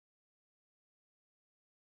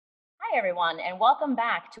Hi, everyone, and welcome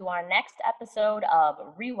back to our next episode of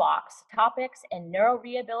Rewalks Topics and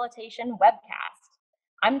Neurorehabilitation webcast.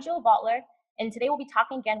 I'm Jill Butler, and today we'll be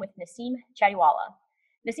talking again with Naseem Chadiwala.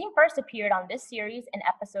 Naseem first appeared on this series in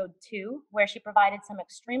episode 2, where she provided some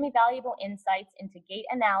extremely valuable insights into gait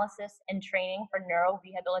analysis and training for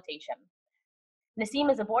neurorehabilitation.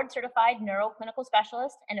 Naseem is a board-certified neuroclinical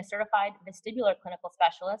specialist and a certified vestibular clinical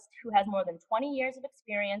specialist who has more than 20 years of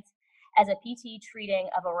experience as a PT treating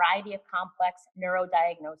a variety of complex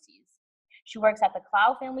neurodiagnoses. She works at the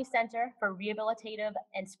Clow Family Center for Rehabilitative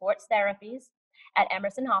and Sports Therapies at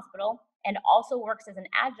Emerson Hospital and also works as an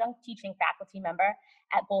adjunct teaching faculty member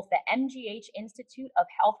at both the MGH Institute of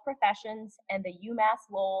Health Professions and the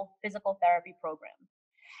UMass Lowell Physical Therapy Program,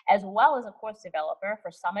 as well as a course developer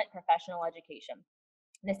for Summit Professional Education.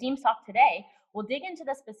 Naseem's talk today will dig into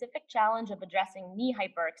the specific challenge of addressing knee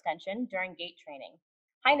hyperextension during gait training.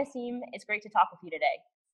 Hi, Naseem. It's great to talk with you today.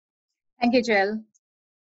 Thank you, Jill.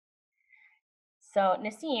 So,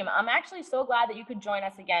 Naseem, I'm actually so glad that you could join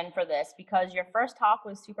us again for this because your first talk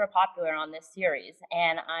was super popular on this series,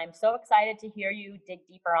 and I'm so excited to hear you dig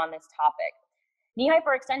deeper on this topic. Knee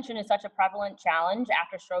hyperextension is such a prevalent challenge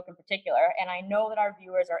after stroke in particular, and I know that our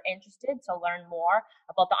viewers are interested to learn more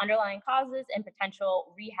about the underlying causes and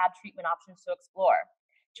potential rehab treatment options to explore.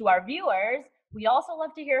 To our viewers, we also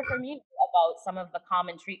love to hear from you about some of the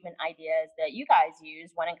common treatment ideas that you guys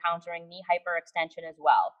use when encountering knee hyperextension as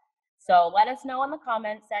well. So let us know in the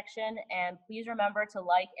comments section, and please remember to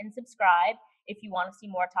like and subscribe if you want to see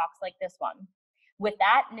more talks like this one. With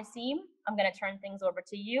that, Naseem, I'm going to turn things over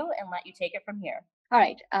to you and let you take it from here. All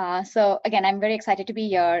right. So again, I'm very excited to be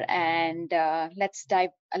here, and let's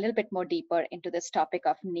dive a little bit more deeper into this topic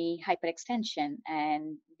of knee hyperextension.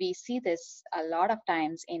 And we see this a lot of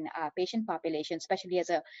times in our patient population, especially as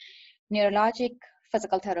a neurologic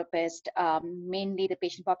physical therapist. Mainly the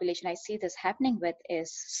patient population I see this happening with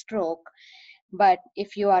is stroke. But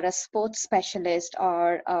if you are a sports specialist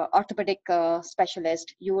or orthopedic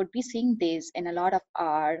specialist, you would be seeing these in a lot of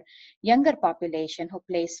our younger population who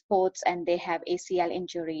play sports and they have ACL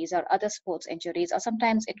injuries or other sports injuries, or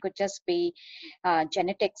sometimes it could just be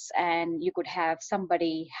genetics, and you could have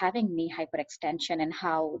somebody having knee hyperextension and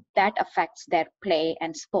how that affects their play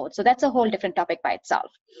and sports. So that's a whole different topic by itself.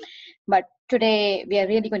 But today we are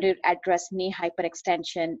really going to address knee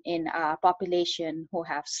hyperextension in a population who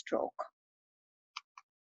have stroke.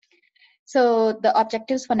 So the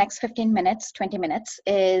objectives for next 15 minutes, 20 minutes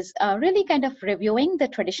is really kind of reviewing the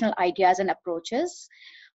traditional ideas and approaches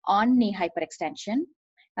on knee hyperextension,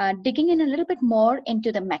 digging in a little bit more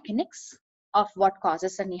into the mechanics of what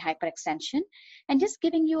causes a knee hyperextension, and just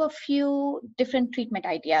giving you a few different treatment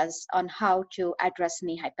ideas on how to address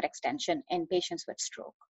knee hyperextension in patients with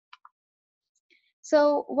stroke.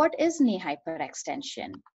 So what is knee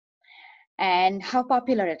hyperextension? And how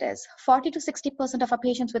popular it is. 40 to 60% of our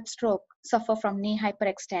patients with stroke suffer from knee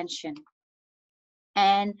hyperextension.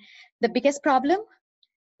 And the biggest problem,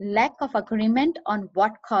 lack of agreement on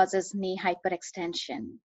what causes knee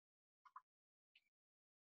hyperextension.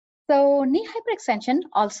 So knee hyperextension,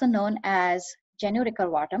 also known as genu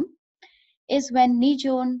recurvatum, is when knee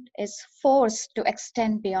joint is forced to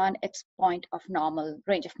extend beyond its point of normal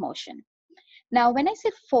range of motion. Now, when I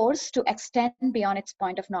say force to extend beyond its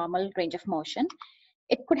point of normal range of motion,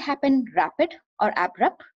 it could happen rapid or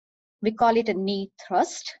abrupt. We call it a knee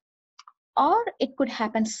thrust, or it could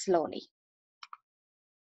happen slowly.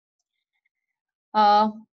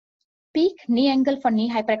 Peak knee angle for knee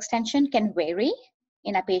hyperextension can vary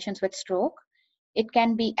in a patients with stroke. It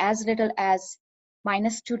can be as little as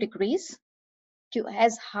 -2 degrees to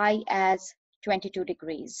as high as 22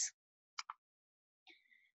 degrees.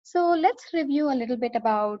 So let's review a little bit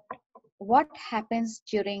about what happens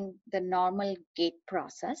during the normal gait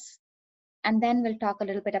process. And then we'll talk a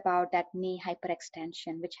little bit about that knee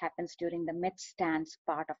hyperextension, which happens during the mid-stance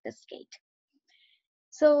part of this gait.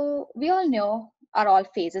 So we all know are all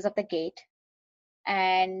phases of the gait.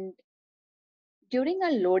 And during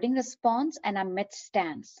a loading response and a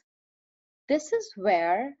mid-stance, this is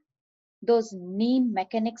where those knee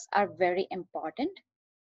mechanics are very important,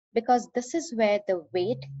 because this is where the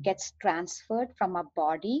weight gets transferred from our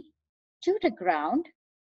body to the ground.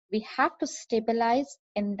 We have to stabilize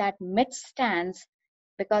in that mid stance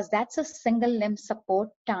because that's a single limb support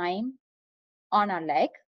time on our leg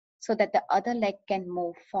so that the other leg can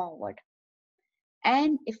move forward.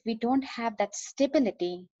 And if we don't have that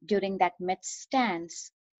stability during that mid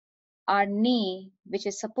stance, our knee, which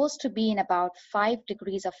is supposed to be in about 5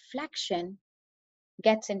 degrees of flexion,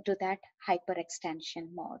 gets into that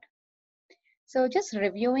hyperextension mode. So just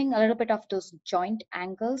reviewing a little bit of those joint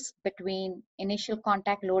angles between initial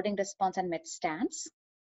contact, loading response, and mid stance.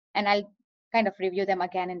 And I'll kind of review them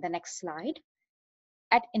again in the next slide.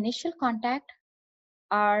 At initial contact,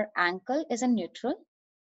 our ankle is in neutral,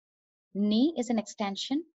 knee is in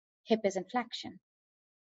extension, hip is in flexion.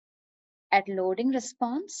 At loading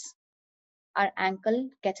response, our ankle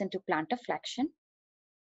gets into plantar flexion,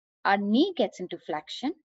 our knee gets into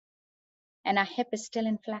flexion, and our hip is still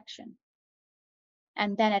in flexion.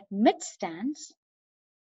 And then at mid stance,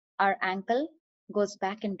 our ankle goes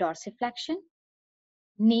back in dorsiflexion,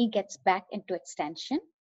 knee gets back into extension,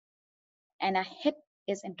 and our hip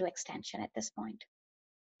is into extension at this point.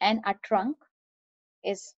 And our trunk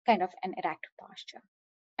is kind of an erect posture.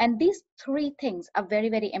 And these three things are very,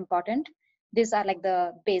 very important. These are like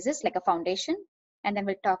the basis, like a foundation. And then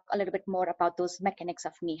we'll talk a little bit more about those mechanics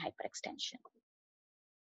of knee hyperextension.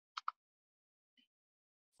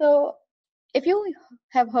 So if you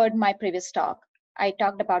have heard my previous talk, I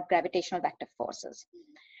talked about gravitational vector forces.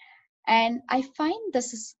 And I find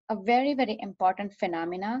this is a very, very important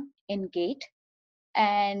phenomena in gait.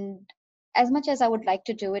 And as much as I would like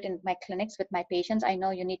to do it in my clinics with my patients, I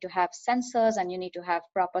know you need to have sensors and you need to have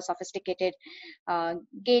proper sophisticated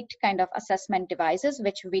gait kind of assessment devices,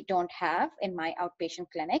 which we don't have in my outpatient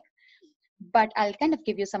clinic. But I'll kind of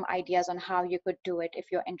give you some ideas on how you could do it if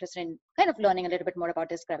you're interested in kind of learning a little bit more about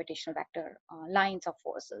this gravitational vector lines of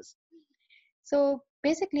forces. So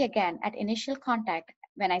basically, again, at initial contact,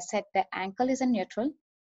 when I said the ankle is in neutral,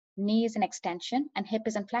 knee is in extension, and hip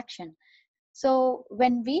is in flexion. So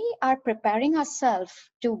when we are preparing ourselves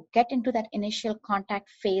to get into that initial contact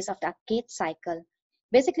phase of that gait cycle,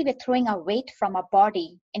 basically we're throwing our weight from our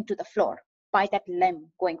body into the floor by that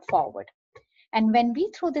limb going forward. And when we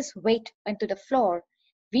throw this weight into the floor,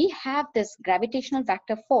 we have this gravitational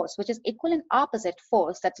vector force, which is equal and opposite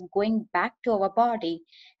force that's going back to our body.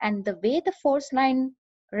 And the way the force line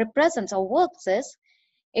represents or works is,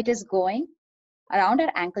 it is going around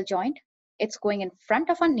our ankle joint, it's going in front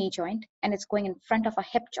of our knee joint, and it's going in front of our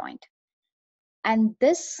hip joint. And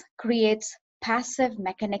this creates passive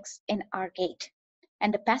mechanics in our gait.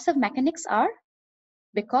 And the passive mechanics are,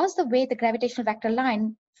 because the way the gravitational vector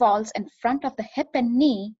line falls in front of the hip and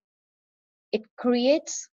knee, it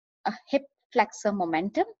creates a hip flexor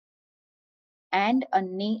momentum and a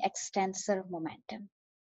knee extensor momentum.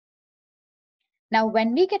 Now,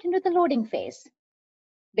 when we get into the loading phase,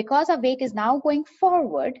 because our weight is now going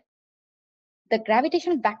forward, the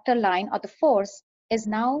gravitational vector line or the force is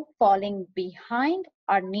now falling behind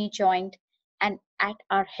our knee joint and at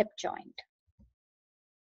our hip joint.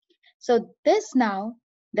 So this now,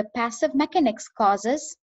 the passive mechanics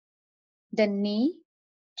causes the knee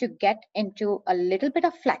to get into a little bit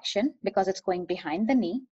of flexion because it's going behind the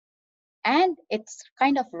knee, and it's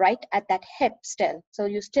kind of right at that hip still. So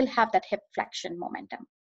you still have that hip flexion momentum.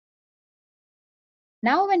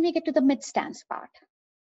 Now when we get to the mid stance part,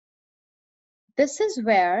 this is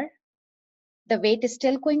where the weight is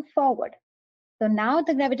still going forward. So now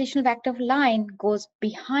the gravitational vector line goes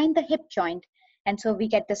behind the hip joint, and so we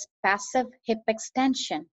get this passive hip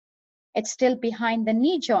extension. It's still behind the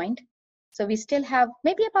knee joint, so we still have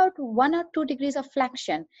maybe about 1 or 2 degrees of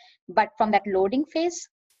flexion. But from that loading phase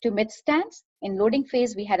to mid stance, in loading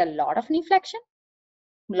phase we had a lot of knee flexion,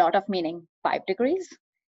 lot of meaning 5 degrees.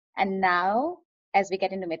 And now as we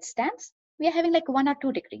get into mid stance, we are having like 1 or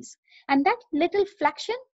 2 degrees. And that little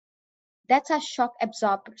flexion, that's our shock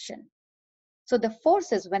absorption. So the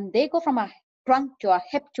forces, when they go from our trunk to our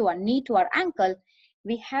hip to our knee to our ankle,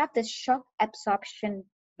 we have this shock absorption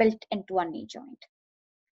built into our knee joint.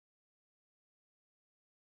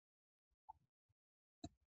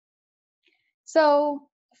 So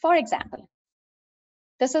for example,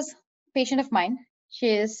 this is a patient of mine. She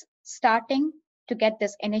is starting to get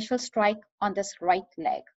this initial strike on this right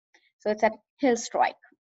leg. So it's at heel strike.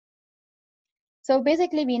 So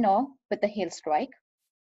basically we know with the heel strike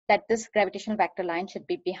that this gravitational vector line should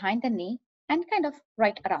be behind the knee and kind of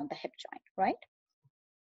right around the hip joint, right?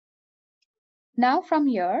 Now from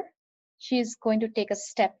here, she's going to take a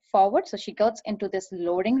step forward. So she goes into this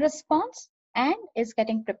loading response and is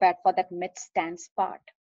getting prepared for that mid stance part.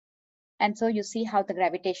 And so you see how the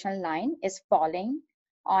gravitational line is falling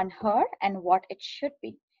on her and what it should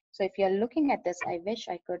be. So if you're looking at this, I wish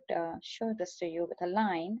I could show this to you with a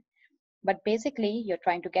line, but basically you're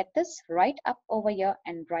trying to get this right up over here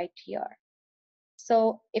and right here.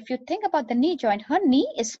 So if you think about the knee joint, her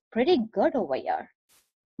knee is pretty good over here.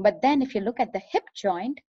 But then if you look at the hip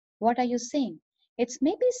joint, what are you seeing? It's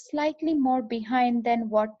maybe slightly more behind than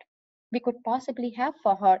what we could possibly have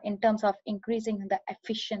for her in terms of increasing the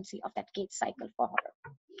efficiency of that gait cycle for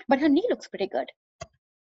her. But her knee looks pretty good.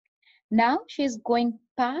 Now she's going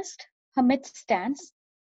past her mid stance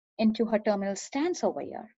into her terminal stance over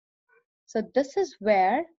here. So this is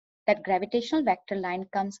where that gravitational vector line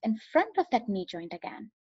comes in front of that knee joint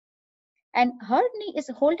again. And her knee is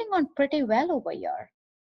holding on pretty well over here.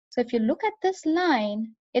 So if you look at this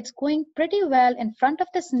line, it's going pretty well in front of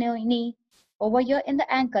this knee over here in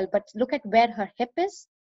the ankle, but look at where her hip is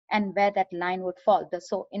and where that line would fall.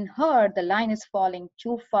 So in her, the line is falling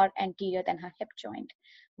too far anterior than her hip joint,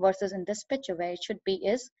 versus in this picture where it should be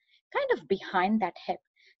is kind of behind that hip.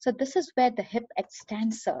 So this is where the hip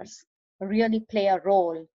extensors really play a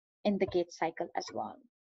role in the gait cycle as well.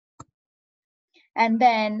 And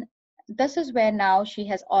then this is where now she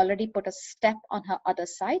has already put a step on her other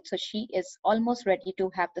side. So she is almost ready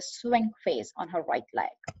to have the swing phase on her right leg.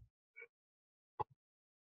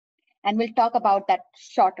 And we'll talk about that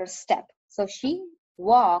shorter step. So she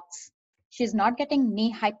walks, she's not getting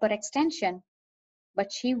knee hyperextension,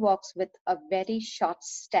 but she walks with a very short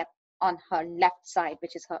step on her left side,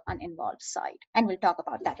 which is her uninvolved side. And we'll talk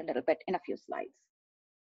about that a little bit in a few slides.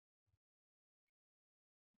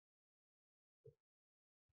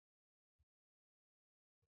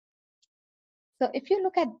 So if you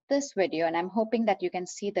look at this video, and I'm hoping that you can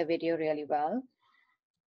see the video really well.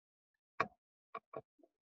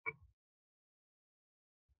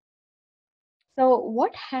 So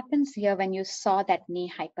what happens here when you saw that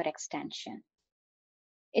knee hyperextension?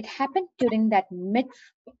 It happened during that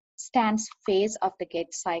mid-stance phase of the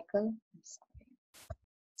gait cycle.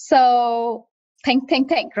 So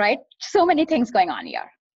think, right? So many things going on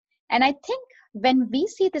here. And I think when we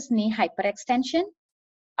see this knee hyperextension,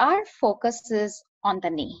 our focus is on the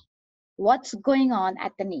knee. What's going on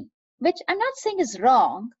at the knee? Which I'm not saying is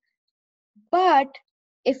wrong, but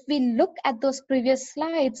if we look at those previous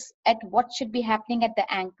slides at what should be happening at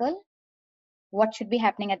the ankle, what should be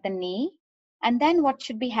happening at the knee, and then what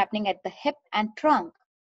should be happening at the hip and trunk,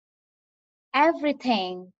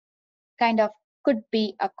 everything kind of could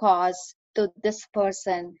be a cause to this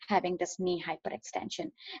person having this knee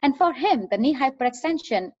hyperextension. And for him, the knee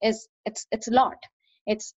hyperextension is, it's a lot.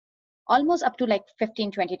 It's almost up to like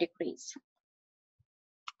 15, 20 degrees.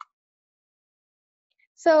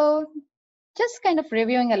 So just kind of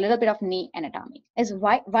reviewing a little bit of knee anatomy is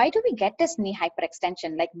why do we get this knee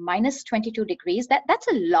hyperextension, like minus 22 degrees? That's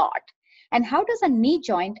a lot. And how does a knee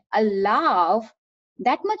joint allow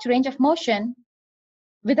that much range of motion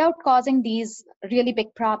without causing these really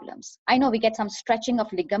big problems? I know we get some stretching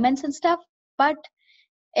of ligaments and stuff, but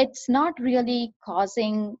it's not really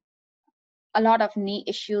causing a lot of knee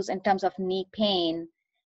issues in terms of knee pain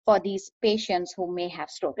for these patients who may have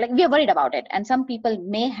stroke. Like, we are worried about it, and some people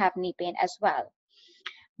may have knee pain as well.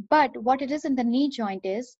 But what it is in the knee joint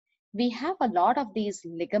is we have a lot of these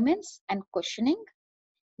ligaments and cushioning,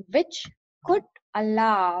 which could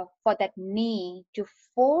allow for that knee to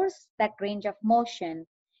force that range of motion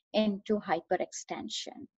into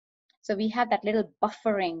hyperextension. So we have that little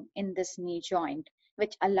buffering in this knee joint,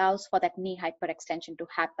 which allows for that knee hyperextension to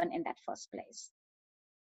happen in that first place.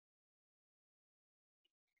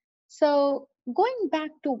 So going back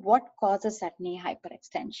to what causes that knee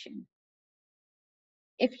hyperextension,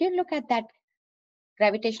 if you look at that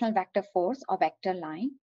gravitational vector force or vector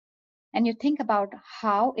line, and you think about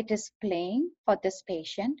how it is playing for this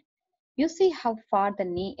patient, you see how far the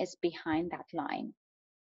knee is behind that line.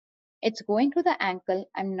 It's going to the ankle.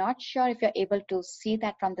 I'm not sure if you're able to see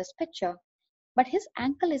that from this picture, but his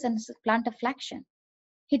ankle is in plantar flexion.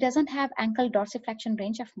 He doesn't have ankle dorsiflexion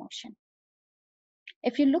range of motion.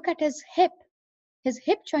 If you look at his hip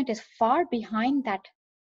joint is far behind that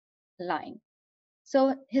line.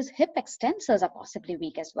 So his hip extensors are possibly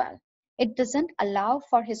weak as well. It doesn't allow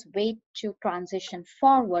for his weight to transition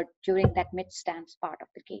forward during that mid-stance part of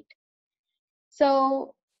the gait.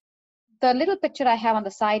 So the little picture I have on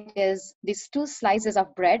the side is these two slices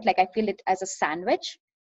of bread, like I feel it as a sandwich.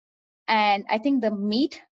 And I think the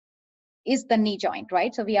meat is the knee joint,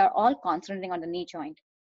 right? So we are all concentrating on the knee joint.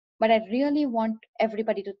 But I really want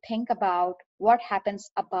everybody to think about what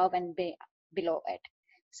happens above and below it.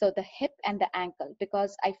 So the hip and the ankle,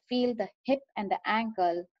 because I feel the hip and the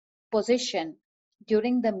ankle position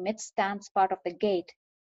during the mid-stance part of the gait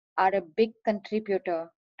are a big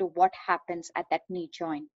contributor to what happens at that knee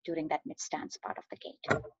joint during that mid-stance part of the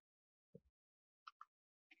gait.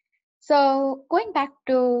 So going back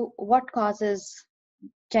to what causes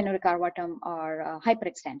generic arvatum or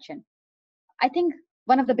hyperextension, I think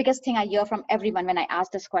one of the biggest thing I hear from everyone when I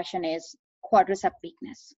ask this question is quadricep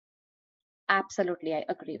weakness. Absolutely, I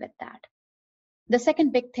agree with that. The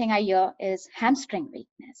second big thing I hear is hamstring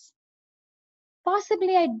weakness.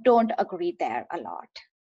 Possibly I don't agree there a lot.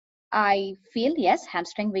 I feel, yes,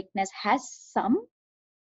 hamstring weakness has some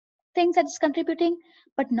things that is contributing,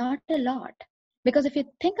 but not a lot. Because if you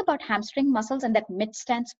think about hamstring muscles and that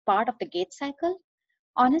mid-stance part of the gait cycle,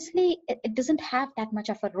 honestly, it doesn't have that much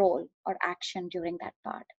of a role or action during that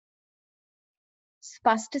part.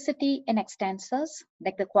 Spasticity in extensors,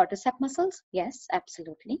 like the quadricep muscles, yes,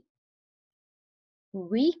 absolutely.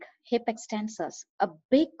 Weak hip extensors, a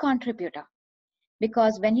big contributor.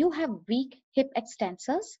 Because when you have weak hip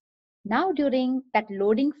extensors, now during that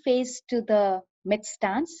loading phase to the mid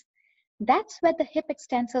stance, that's where the hip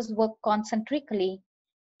extensors work concentrically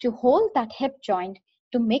to hold that hip joint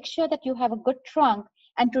to make sure that you have a good trunk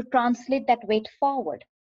and to translate that weight forward.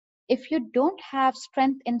 If you don't have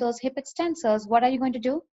strength in those hip extensors, what are you going to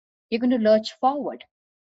do? You're going to lurch forward.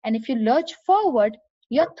 And if you lurch forward,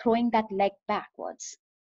 you're throwing that leg backwards.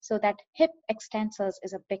 So that hip extensors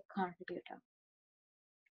is a big contributor.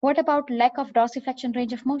 What about lack of dorsiflexion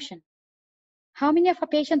range of motion? How many of our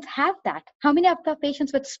patients have that? How many of our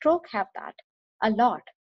patients with stroke have that? A lot.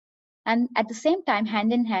 And at the same time,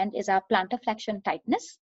 hand in hand is our plantar flexion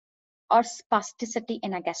tightness or spasticity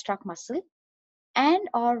in our gastroc muscle and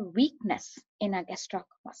or weakness in our gastroc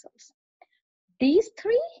muscles. These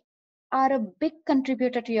three are a big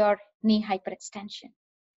contributor to your knee hyperextension.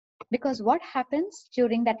 Because what happens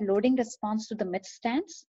during that loading response to the mid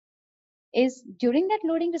stance is during that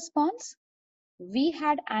loading response, we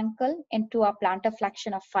had ankle into a plantar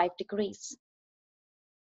flexion of 5 degrees.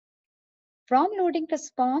 From loading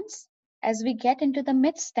response, as we get into the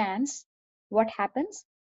mid stance, what happens?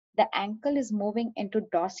 The ankle is moving into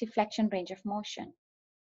dorsiflexion range of motion.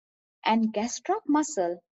 And gastroc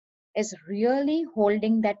muscle is really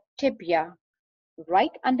holding that tibia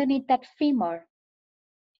right underneath that femur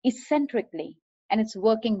eccentrically. And it's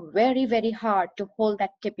working very, very hard to hold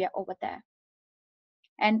that tibia over there.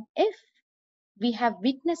 And if we have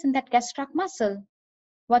weakness in that gastroc muscle,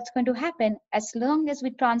 what's going to happen as long as we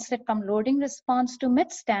translate from loading response to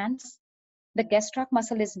mid stance, the gastroc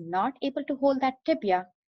muscle is not able to hold that tibia.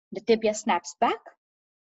 The tibia snaps back.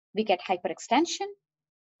 We get hyperextension.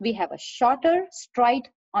 We have a shorter stride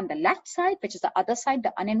on the left side, which is the other side,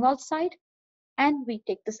 the uninvolved side, and we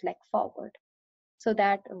take this leg forward. So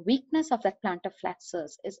that weakness of that plantar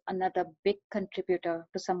flexors is another big contributor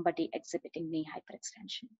to somebody exhibiting knee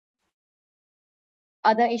hyperextension.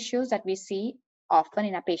 Other issues that we see often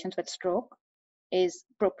in our patients with stroke is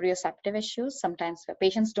proprioceptive issues. Sometimes the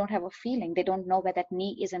patients don't have a feeling, they don't know where that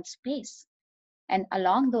knee is in space. And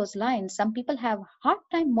along those lines, some people have hard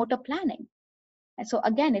time motor planning. And so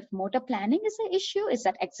again, if motor planning is an issue, is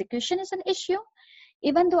that execution is an issue,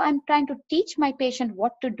 even though I'm trying to teach my patient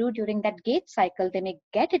what to do during that gait cycle, they may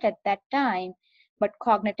get it at that time, but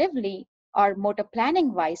cognitively or motor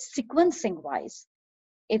planning wise, sequencing wise,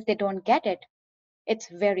 if they don't get it, it's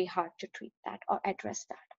very hard to treat that or address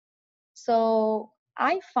that. So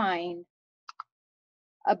I find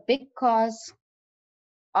a big cause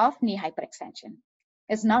of knee hyperextension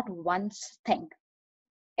is not one thing.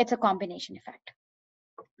 It's a combination effect.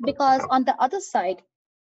 Because on the other side,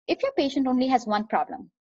 if your patient only has one problem,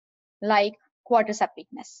 like quadricep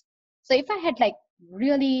weakness. So if I had like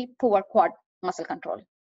really poor quad muscle control,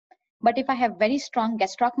 but if I have very strong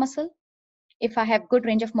gastroc muscle, if I have good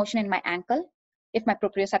range of motion in my ankle, if my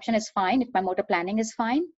proprioception is fine, if my motor planning is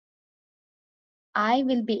fine, I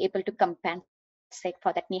will be able to compensate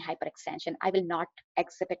for that knee hyperextension. I will not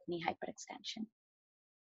exhibit knee hyperextension.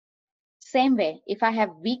 Same way, if I have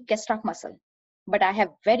weak gastroc muscle, but I have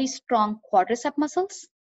very strong quadricep muscles,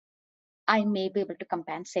 I may be able to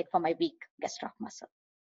compensate for my weak gastroc muscle.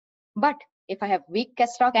 But if I have weak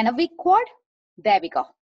gastroc and a weak quad, there we go.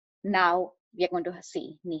 Now we are going to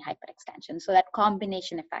see knee hyperextension. So that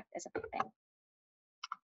combination effect is a big thing.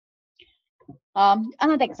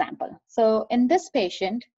 Another example. So in this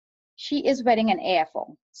patient, she is wearing an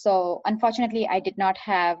AFO. So unfortunately, I did not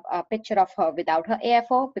have a picture of her without her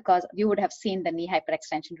AFO because you would have seen the knee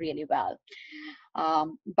hyperextension really well.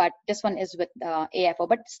 But this one is with AFO.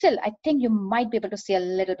 But still, I think you might be able to see a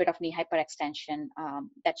little bit of knee hyperextension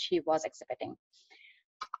that she was exhibiting.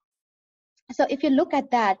 So if you look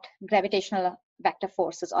at that gravitational vector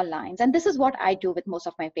forces or lines, and this is what I do with most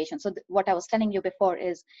of my patients. So what I was telling you before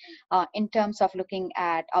is in terms of looking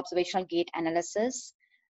at observational gait analysis,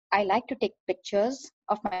 I like to take pictures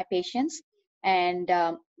of my patients. And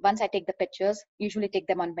once I take the pictures, usually take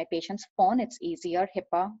them on my patient's phone. It's easier,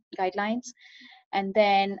 HIPAA guidelines. And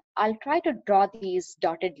then I'll try to draw these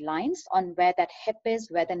dotted lines on where that hip is,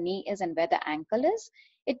 where the knee is, and where the ankle is.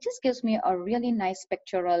 It just gives me a really nice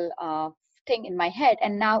pictorial thing in my head,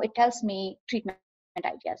 and now it tells me treatment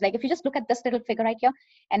ideas. Like if you just look at this little figure right here,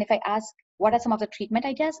 and if I ask what are some of the treatment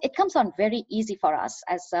ideas, it comes on very easy for us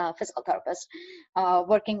as a physical therapist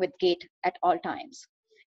working with gait at all times.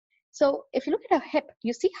 So if you look at her hip,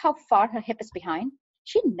 you see how far her hip is behind.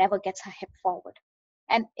 She never gets her hip forward.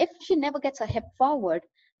 And if she never gets her hip forward,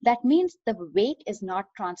 that means the weight is not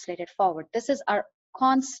translated forward. This is our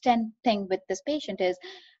constant thing with this patient is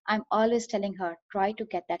I'm always telling her, try to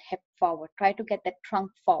get that hip forward, try to get that trunk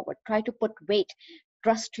forward, try to put weight,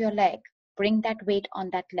 thrust your leg, bring that weight on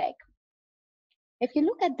that leg. If you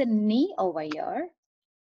look at the knee over here,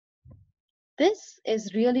 this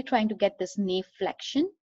is really trying to get this knee flexion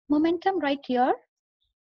momentum right here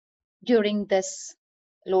during this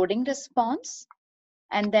loading response.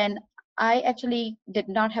 And then I actually did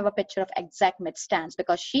not have a picture of exact mid stance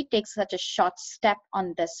because she takes such a short step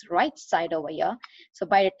on this right side over here. So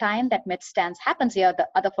by the time that mid stance happens here, the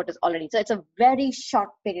other foot is already, so it's a very short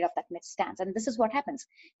period of that mid stance. And this is what happens.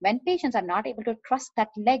 When patients are not able to trust that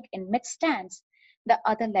leg in mid stance, the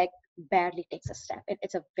other leg barely takes a step.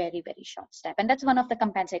 It's a very, very short step. And that's one of the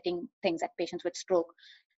compensating things that patients with stroke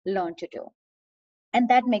learn to do. And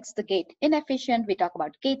that makes the gait inefficient. We talk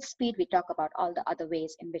about gait speed. We talk about all the other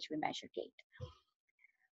ways in which we measure gait.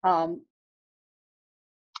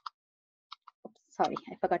 Sorry,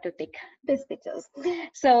 I forgot to take these pictures.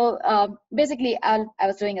 So basically, I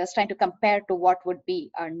was trying to compare to what would be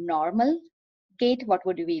a normal gait, what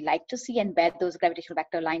would we like to see, and where those gravitational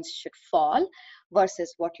vector lines should fall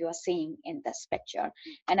versus what you are seeing in this picture.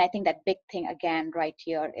 And I think that big thing again right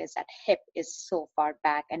here is that hip is so far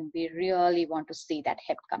back, and we really want to see that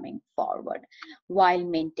hip coming forward while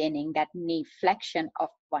maintaining that knee flexion of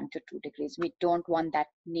 1 to 2 degrees. We don't want that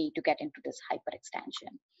knee to get into this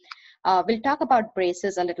hyperextension. We'll talk about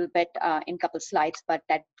braces a little bit in a couple slides, but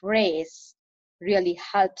that brace really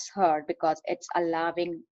helps her because it's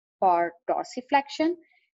allowing for dorsiflexion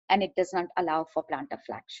and it does not allow for plantar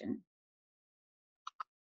flexion.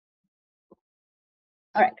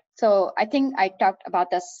 All right, so I think I talked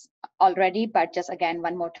about this already, but just again,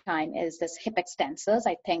 one more time, is this hip extensors,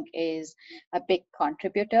 I think is a big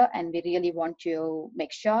contributor, and we really want to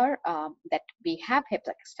make sure that we have hip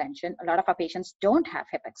extension. A lot of our patients don't have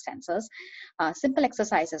hip extensors. Simple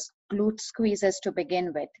exercises, glute squeezes to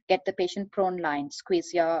begin with, get the patient prone line,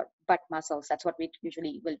 squeeze your butt muscles. That's what we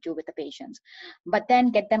usually will do with the patients. But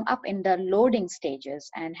then get them up in the loading stages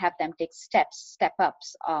and have them take steps, step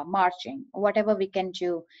ups, marching, whatever we can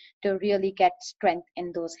do to really get strength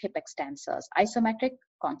in those hip extensors, isometric,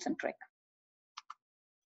 concentric.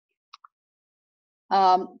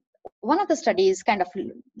 One of the studies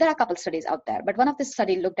there are a couple studies out there, but one of the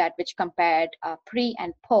study looked at which compared pre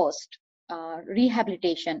and post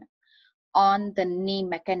rehabilitation on the knee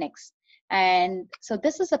mechanics. And so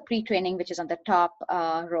this is a pre-training, which is on the top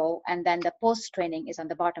row, and then the post-training is on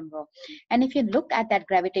the bottom row. And if you look at that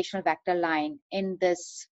gravitational vector line in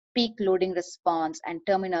this peak loading response and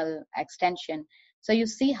terminal extension, so you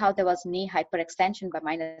see how there was knee hyperextension by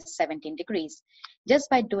minus 17 degrees. Just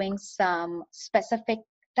by doing some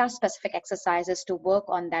task-specific exercises to work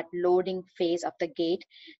on that loading phase of the gait,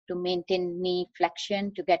 to maintain knee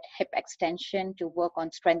flexion, to get hip extension, to work on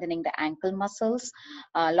strengthening the ankle muscles,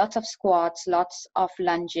 lots of squats, lots of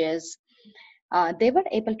lunges. They were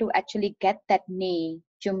able to actually get that knee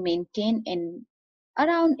to maintain in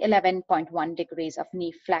around 11.1 degrees of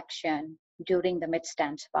knee flexion during the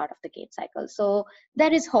mid-stance part of the gait cycle. So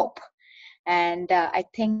there is hope. And I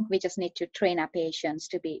think we just need to train our patients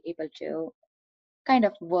to be able to kind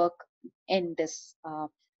of work in this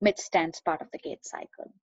mid-stance part of the gait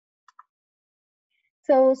cycle.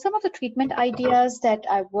 So some of the treatment ideas that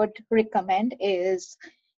I would recommend is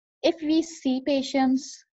if we see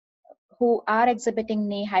patients who are exhibiting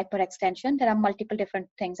knee hyperextension, there are multiple different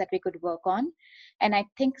things that we could work on. And I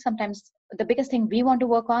think sometimes the biggest thing we want to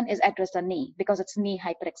work on is address the knee because it's knee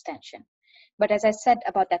hyperextension. But as I said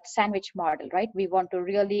about that sandwich model, right, we want to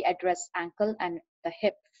really address ankle and the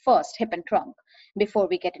hip first, hip and trunk, before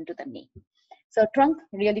we get into the knee. So trunk,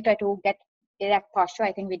 really try to get erect posture.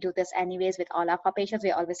 I think we do this anyways with all of our patients.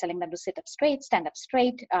 We're always telling them to sit up straight, stand up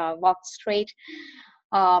straight, walk straight.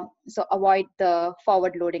 So avoid the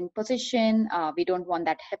forward loading position. We don't want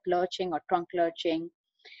that hip lurching or trunk lurching.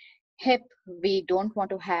 Hip, we don't want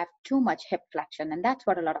to have too much hip flexion, and that's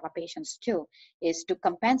what a lot of our patients do, is to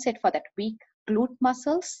compensate for that weak glute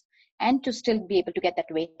muscles and to still be able to get that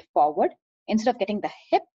weight forward. Instead of getting the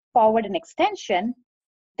hip forward in extension,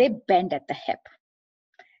 they bend at the hip,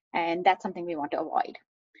 and that's something we want to avoid.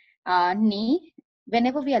 Knee,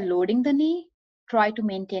 whenever we are loading the knee, try to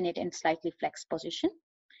maintain it in slightly flexed position.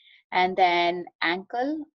 And then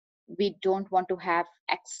ankle, we don't want to have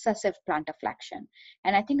excessive plantar flexion.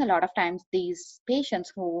 And I think a lot of times these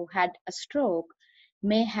patients who had a stroke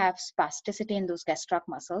may have spasticity in those gastroc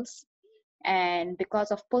muscles. And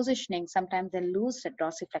because of positioning, sometimes they lose the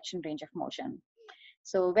dorsiflexion range of motion.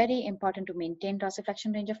 So very important to maintain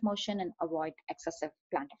dorsiflexion range of motion and avoid excessive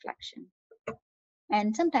plantar flexion.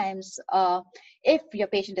 And sometimes if your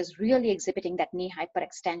patient is really exhibiting that knee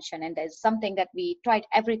hyperextension and there's something that we tried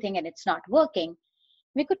everything and it's not working,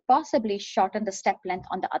 we could possibly shorten the step length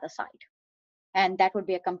on the other side. And that would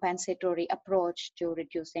be a compensatory approach to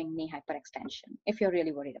reducing knee hyperextension if you're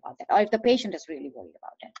really worried about that, or if the patient is really worried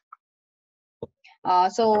about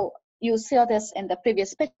it. So you saw this in the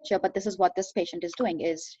previous picture, but this is what this patient is doing,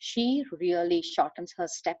 is she really shortens her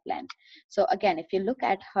step length. So again, if you look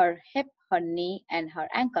at her hip, her knee, and her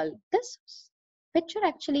ankle, this picture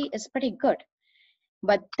actually is pretty good.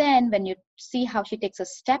 But then when you see how she takes a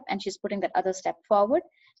step and she's putting that other step forward,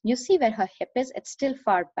 you see where her hip is, it's still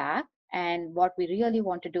far back. And what we really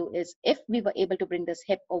want to do is, if we were able to bring this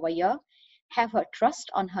hip over here, have her trust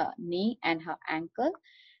on her knee and her ankle,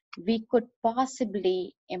 we could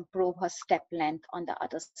possibly improve her step length on the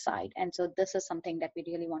other side. And so this is something that we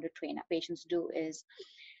really want to train our patients do, is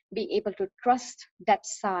be able to trust that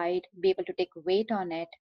side, be able to take weight on it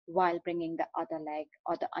while bringing the other leg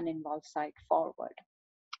or the uninvolved side forward.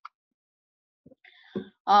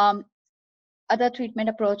 Other treatment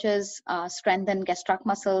approaches strengthen gastroc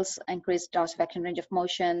muscles, increase dorsiflexion range of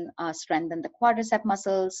motion, strengthen the quadricep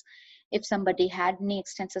muscles. If somebody had knee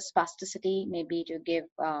extensor spasticity, maybe to give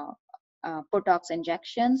Botox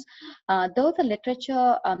injections. Though the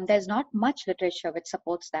literature, there's not much literature which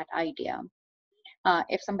supports that idea.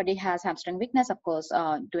 If somebody has hamstring weakness, of course,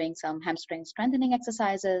 doing some hamstring strengthening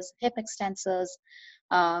exercises, hip extensors,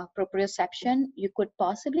 proprioception, you could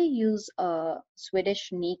possibly use a Swedish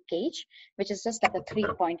knee cage, which is just like a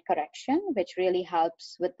 3-point correction, which really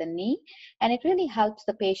helps with the knee. And it really helps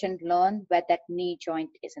the patient learn where that knee joint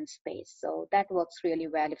is in space. So that works really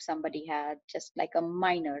well if somebody had just like a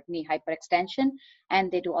minor knee hyperextension,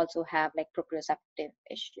 and they do also have like proprioceptive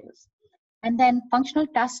issues. And then functional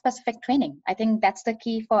task-specific training. I think that's the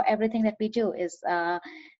key for everything that we do, is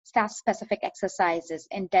task-specific exercises,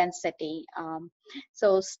 intensity.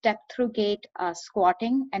 So step through gait,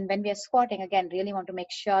 squatting. And when we are squatting, again, really want to make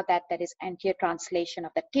sure that there is anterior translation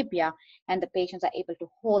of the tibia and the patients are able to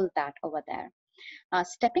hold that over there.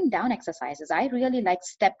 Stepping down exercises. I really like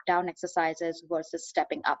step down exercises versus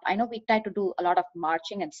stepping up. I know we try to do a lot of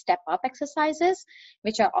marching and step up exercises,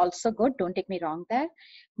 which are also good. Don't take me wrong there.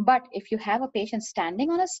 But if you have a patient standing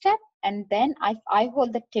on a step and then I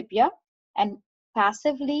hold the tibia and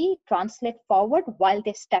passively translate forward while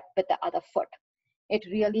they step with the other foot, it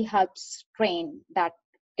really helps train that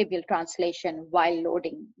tibial translation while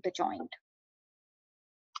loading the joint.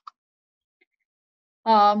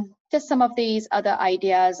 Just some of these other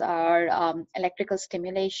ideas are electrical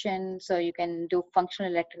stimulation. So you can do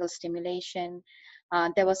functional electrical stimulation.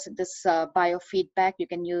 There was this biofeedback. You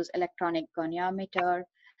can use electronic goniometer.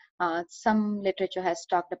 Some literature has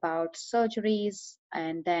talked about surgeries,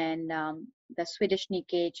 and then the Swedish knee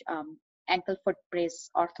cage ankle foot brace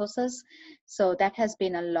orthosis. So that has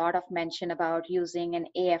been a lot of mention about using an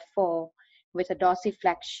AFO with a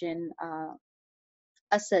dorsiflexion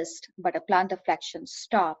assist, but a plantar flexion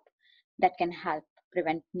stop that can help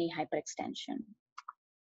prevent knee hyperextension.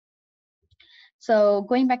 So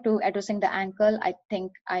going back to addressing the ankle, I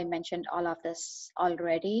think I mentioned all of this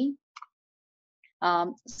already.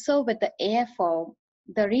 So with the AFO,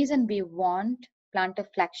 the reason we want plantar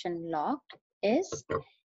flexion locked is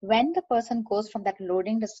when the person goes from that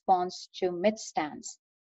loading response to mid stance,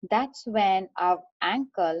 that's when our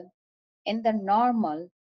ankle in the normal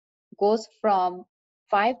goes from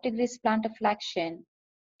 5 degrees plantar flexion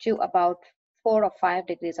to about 4 or 5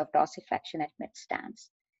 degrees of dorsiflexion at mid stance.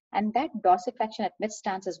 And that dorsiflexion at mid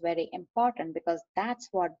stance is very important because that's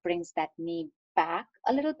what brings that knee back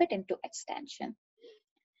a little bit into extension.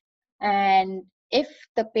 And if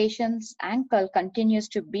the patient's ankle continues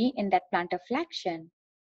to be in that plantar flexion,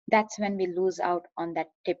 that's when we lose out on that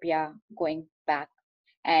tibia going back.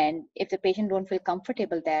 And if the patient don't feel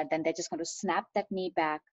comfortable there, then they're just going to snap that knee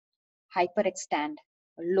back, hyperextend,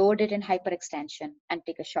 load it in hyperextension, and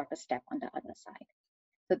take a shorter step on the other side.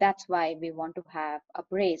 So that's why we want to have a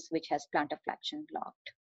brace which has plantar flexion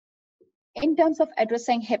locked. In terms of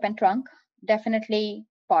addressing hip and trunk, definitely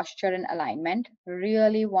posture and alignment.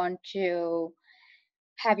 Really want to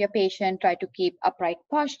have your patient try to keep upright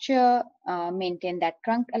posture, maintain that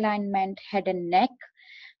trunk alignment, head and neck,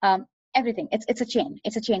 everything. It's a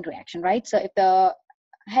chain reaction, right? So if the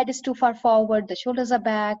head is too far forward, the shoulders are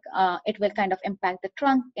back, it will kind of impact the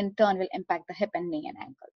trunk, in turn will impact the hip and knee and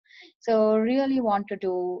ankle. So really want to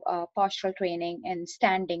do postural training in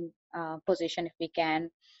standing position if we can.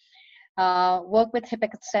 Work with hip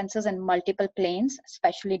extensors in multiple planes,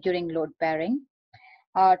 especially during load bearing.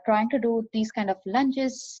 Trying to do these kind of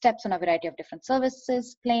lunges, steps on a variety of different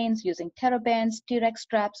surfaces, planes, using TheraBands, T-Rex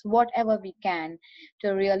straps, whatever we can to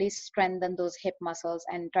really strengthen those hip muscles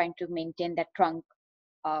and trying to maintain that trunk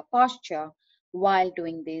posture while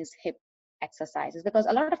doing these hip exercises. Because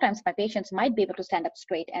a lot of times my patients might be able to stand up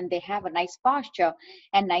straight and they have a nice posture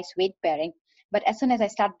and nice weight bearing. But as soon as I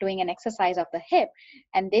start doing an exercise of the hip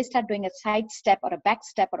and they start doing a side step or a back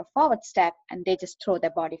step or a forward step, and they just throw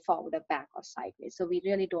their body forward or back or sideways. So we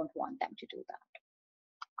really don't want them to do that.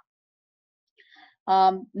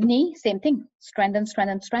 Knee, same thing, strengthen,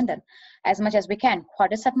 strengthen, strengthen as much as we can.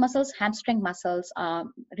 Quadricep muscles, hamstring muscles,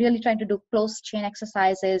 really trying to do close chain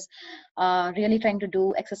exercises, really trying to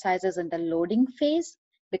do exercises in the loading phase,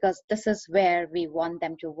 because this is where we want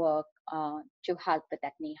them to work to help with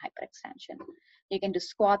that knee hyperextension. You can do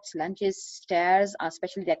squats, lunges, stairs,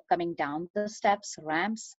 especially that coming down the steps,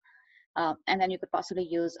 ramps, and then you could possibly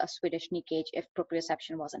use a Swedish knee cage if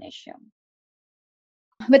proprioception was an issue.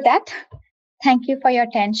 With that, thank you for your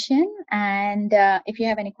attention. And if you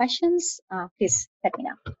have any questions, please let me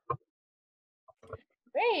know.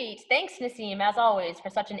 Great. Thanks, Naseem, as always, for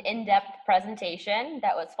such an in-depth presentation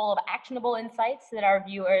that was full of actionable insights that our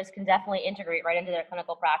viewers can definitely integrate right into their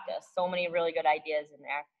clinical practice. So many really good ideas in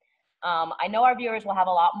there. I know our viewers will have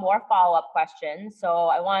a lot more follow-up questions, so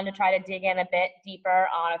I wanted to try to dig in a bit deeper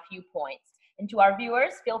on a few points. And to our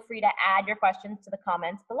viewers, feel free to add your questions to the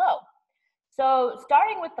comments below. So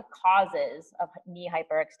starting with the causes of knee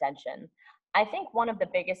hyperextension, I think one of the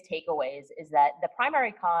biggest takeaways is that the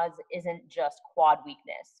primary cause isn't just quad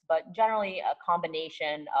weakness, but generally a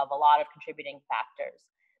combination of a lot of contributing factors.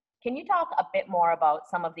 Can you talk a bit more about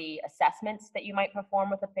some of the assessments that you might perform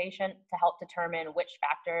with a patient to help determine which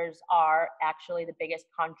factors are actually the biggest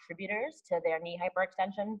contributors to their knee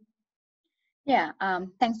hyperextension? Yeah,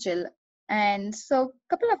 thanks, Jill. And so a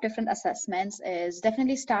couple of different assessments is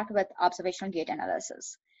definitely start with observational gait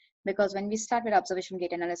analysis. Because when we start with observational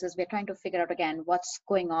gait analysis, we're trying to figure out again what's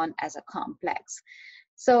going on as a complex.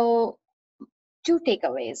 So two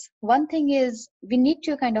takeaways. One thing is we need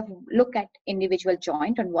to kind of look at individual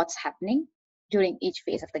joint and what's happening during each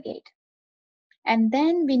phase of the gait. And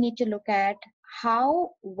then we need to look at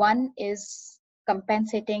how one is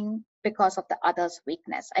compensating because of the other's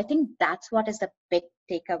weakness. I think that's what is the big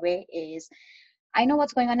takeaway is I know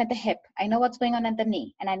what's going on at the hip, I know what's going on at the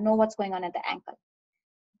knee, and I know what's going on at the ankle.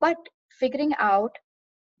 But figuring out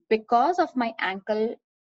because of my ankle,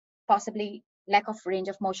 possibly lack of range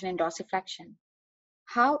of motion and dorsiflexion,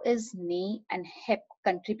 how is knee and hip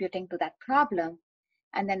contributing to that problem?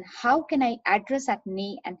 And then how can I address that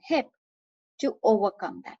knee and hip to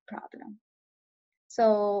overcome that problem?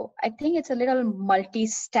 So I think it's a little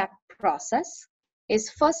multi-step process. Is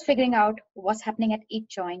first figuring out what's happening at each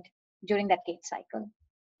joint during that gait cycle,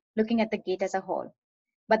 looking at the gait as a whole,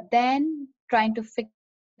 but then trying to figure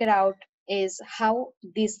out is how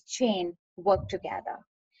these chain work together.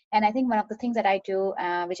 And I think one of the things that I do,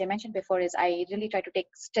 which I mentioned before, is I really try to take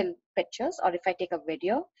still pictures, or if I take a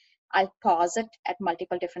video, I'll pause it at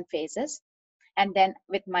multiple different phases. And then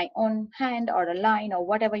with my own hand or a line or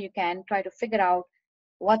whatever you can, try to figure out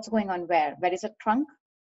what's going on where. Where is the trunk?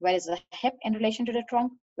 Where is the hip in relation to the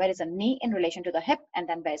trunk? Where is the knee in relation to the hip? And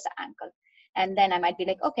then where's the ankle? And then I might be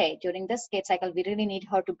like, okay, during this gait cycle, we really need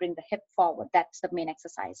her to bring the hip forward. That's the main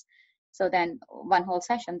exercise. So then one whole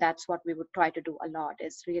session, that's what we would try to do a lot,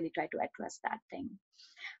 is really try to address that thing.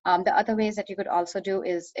 The other ways that you could also do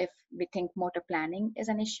is if we think motor planning is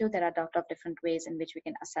an issue, there are a lot of different ways in which we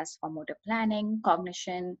can assess for motor planning,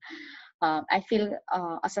 cognition. I feel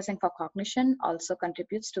assessing for cognition also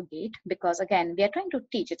contributes to gait because, again, we are trying to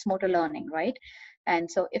teach, it's motor learning, right?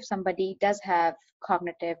 And so if somebody does have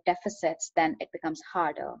cognitive deficits, then it becomes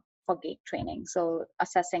harder for gait training. So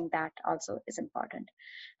assessing that also is important.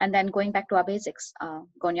 And then going back to our basics,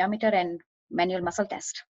 goniometer and manual muscle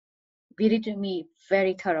test. We need to be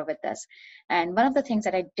very thorough with this. And one of the things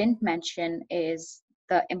that I didn't mention is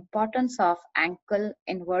the importance of ankle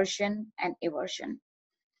inversion and eversion.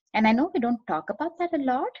 And I know we don't talk about that a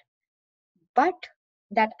lot, but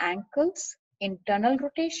that ankle's internal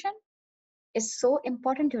rotation is so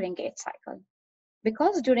important during gait cycle.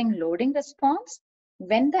 Because during loading response,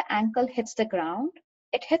 when the ankle hits the ground,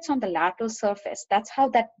 it hits on the lateral surface. That's how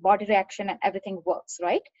that body reaction and everything works,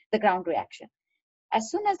 right? The ground reaction. As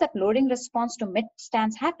soon as that loading response to mid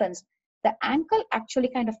stance happens, the ankle actually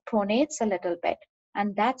kind of pronates a little bit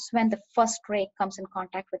And that's when the first rake comes in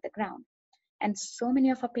contact with the ground. And so many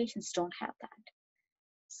of our patients don't have that.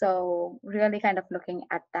 So really kind of looking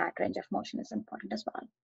at that range of motion is important as well.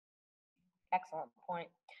 Excellent point.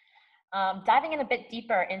 Diving in a bit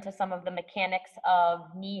deeper into some of the mechanics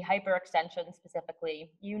of knee hyperextension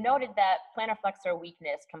specifically, you noted that plantar flexor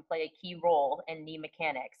weakness can play a key role in knee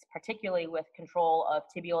mechanics, particularly with control of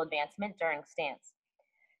tibial advancement during stance.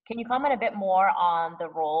 Can you comment a bit more on the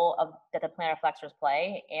role that the plantar flexors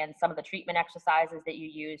play and some of the treatment exercises that you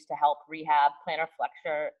use to help rehab plantar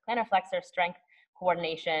flexor strength,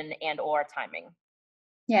 coordination, and or timing?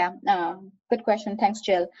 Yeah, good question. Thanks,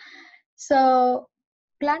 Jill. So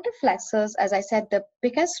plantar flexors, as I said, the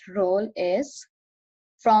biggest role is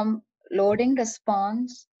from loading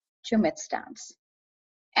response to mid stance.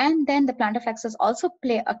 And then the plantar flexors also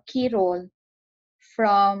play a key role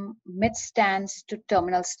from mid stance to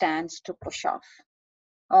terminal stance to push off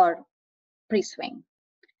or pre-swing.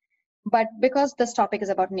 But because this topic is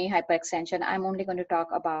about knee hyperextension, I'm only going to talk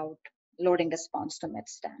about loading response to mid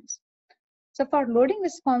stance. So for loading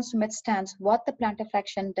response to mid stance, what the plantar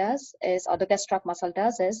flexion does is, or the gastroc muscle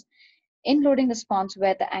does is, in loading response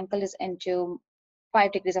where the ankle is into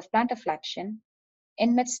 5 degrees of plantar flexion,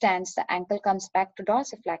 in mid stance, the ankle comes back to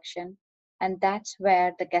dorsiflexion, and that's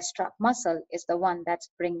where the gastroc muscle is the one that's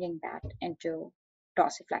bringing that into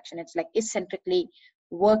dorsiflexion. It's like eccentrically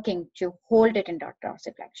working to hold it in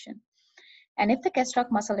dorsiflexion. And if the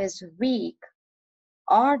gastroc muscle is weak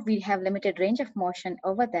or we have limited range of motion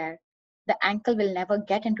over there, the ankle will never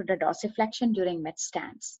get into the dorsiflexion during mid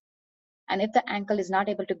stance. And if the ankle is not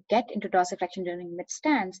able to get into dorsiflexion during mid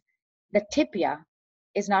stance, the tibia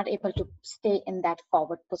is not able to stay in that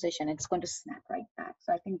forward position. It's going to snap right back.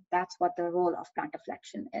 So I think that's what the role of plantar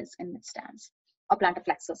flexion is in mid stance, or plantar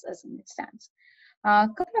flexors is in mid stance. A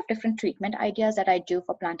couple of different treatment ideas that I do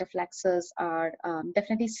for plantar flexors are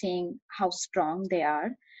definitely seeing how strong they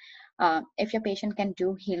are. If your patient can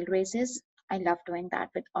do heel raises, I love doing that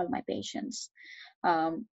with all my patients.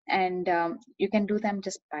 You can do them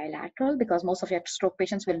just bilateral because most of your stroke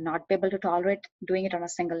patients will not be able to tolerate doing it on a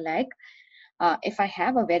single leg. If I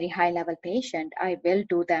have a very high level patient, I will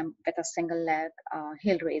do them with a single leg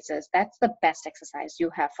heel raises. That's the best exercise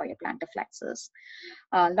you have for your plantar flexors.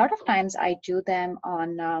 A lot of times I do them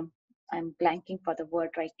on, I'm blanking for the word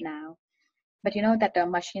right now, but you know that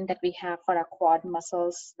machine that we have for our quad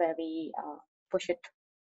muscles where we push it,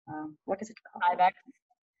 what is it called? 5X.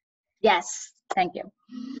 Yes, thank you.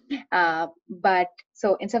 But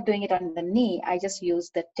so instead of doing it on the knee, I just use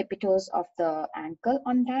the tippy toes of the ankle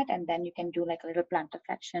on that, and then you can do like a little plantar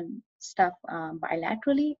flexion stuff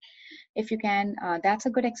bilaterally if you can. That's a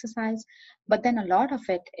good exercise. But then a lot of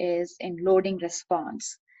it is in loading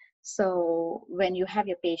response. So when you have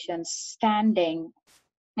your patients standing,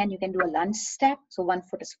 and you can do a lunge step. So one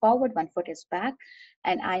foot is forward, one foot is back,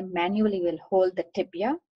 and I manually will hold the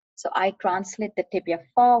tibia. So I translate the tibia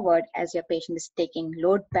forward as your patient is taking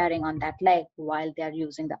load bearing on that leg while they're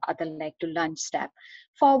using the other leg to lunge step.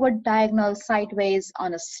 Forward, diagonal, sideways,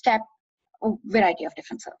 on a step, a variety of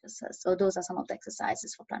different surfaces. So those are some of the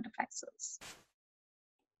exercises for plantar flexors.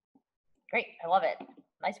 Great, I love it.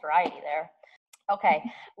 Nice variety there. Okay,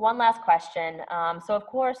 one last question. So of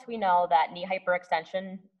course we know that knee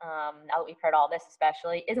hyperextension, now that we've heard all this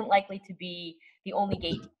especially, isn't likely to be the only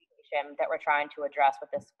gait deviation that we're trying to address with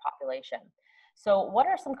this population. So what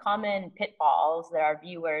are some common pitfalls that our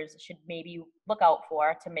viewers should maybe look out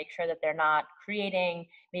for to make sure that they're not creating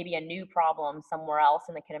maybe a new problem somewhere else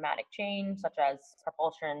in the kinematic chain, such as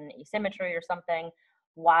propulsion asymmetry or something,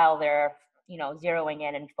 while they're zeroing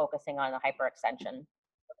in and focusing on the hyperextension?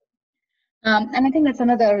 And I think that's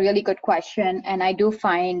another really good question. And I do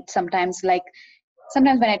find sometimes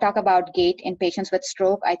when I talk about gait in patients with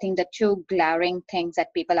stroke, I think the two glaring things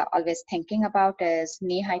that people are always thinking about is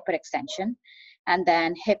knee hyperextension and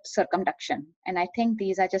then hip circumduction. And I think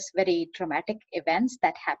these are just very traumatic events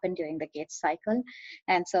that happen during the gait cycle.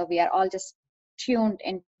 And so we are all just tuned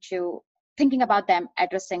into thinking about them,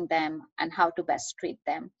 addressing them, and how to best treat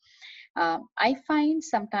them. I find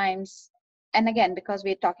sometimes, and again, because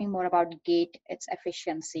we're talking more about gait, its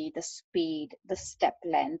efficiency, the speed, the step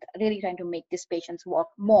length, really trying to make these patients walk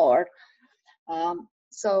more.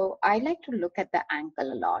 So I like to look at the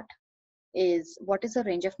ankle a lot, is what is the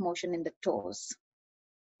range of motion in the toes?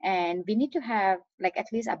 And we need to have, like, at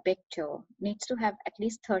least a big toe needs to have at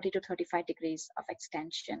least 30 to 35 degrees of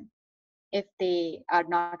extension if they are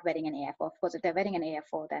not wearing an AFO. Of course, if they're wearing an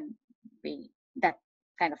AFO, then that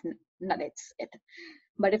kind of nullites it.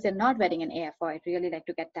 But if they're not wearing an AFO, I'd really like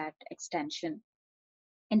to get that extension.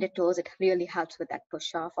 in the toes, it really helps with that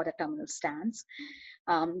push off or the terminal stance.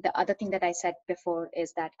 The other thing that I said before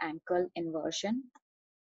is that ankle inversion.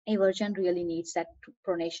 Eversion really needs that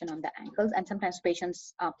pronation on the ankles, and sometimes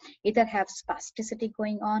patients either have spasticity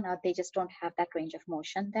going on or they just don't have that range of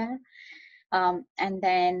motion there. And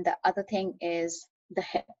then the other thing is the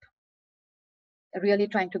hip. Really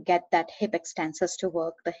trying to get that hip extensors to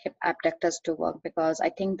work, the hip abductors to work, because I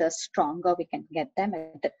think the stronger we can get them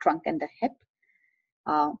at the trunk and the hip.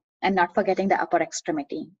 And not forgetting the upper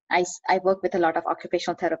extremity. I work with a lot of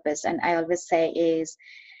occupational therapists, and I always say is,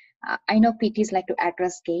 I know PTs like to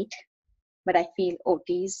address gait, but I feel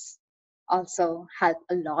OTs also help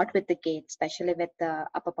a lot with the gait, especially with the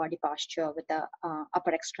upper body posture, with the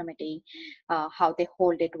upper extremity, how they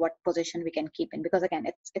hold it, what position we can keep in, because again,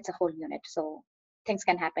 it's a whole unit. So things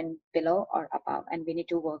can happen below or above, and we need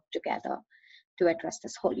to work together to address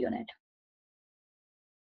this whole unit.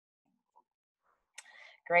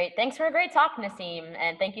 Great. Thanks for a great talk, Naseem,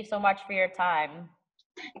 and thank you so much for your time.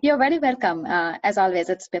 You're very welcome. As always,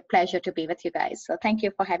 it's a pleasure to be with you guys. So thank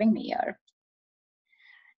you for having me here.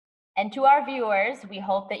 And to our viewers, we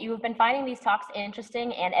hope that you have been finding these talks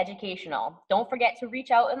interesting and educational. Don't forget to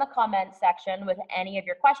reach out in the comments section with any of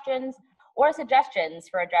your questions or suggestions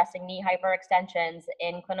for addressing knee hyperextensions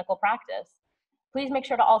in clinical practice. Please make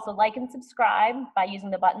sure to also like and subscribe by using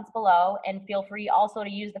the buttons below, and feel free also to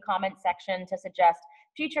use the comment section to suggest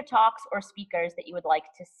future talks or speakers that you would like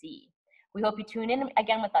to see. We hope you tune in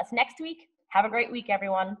again with us next week. Have a great week,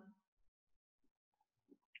 everyone.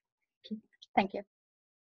 Thank you.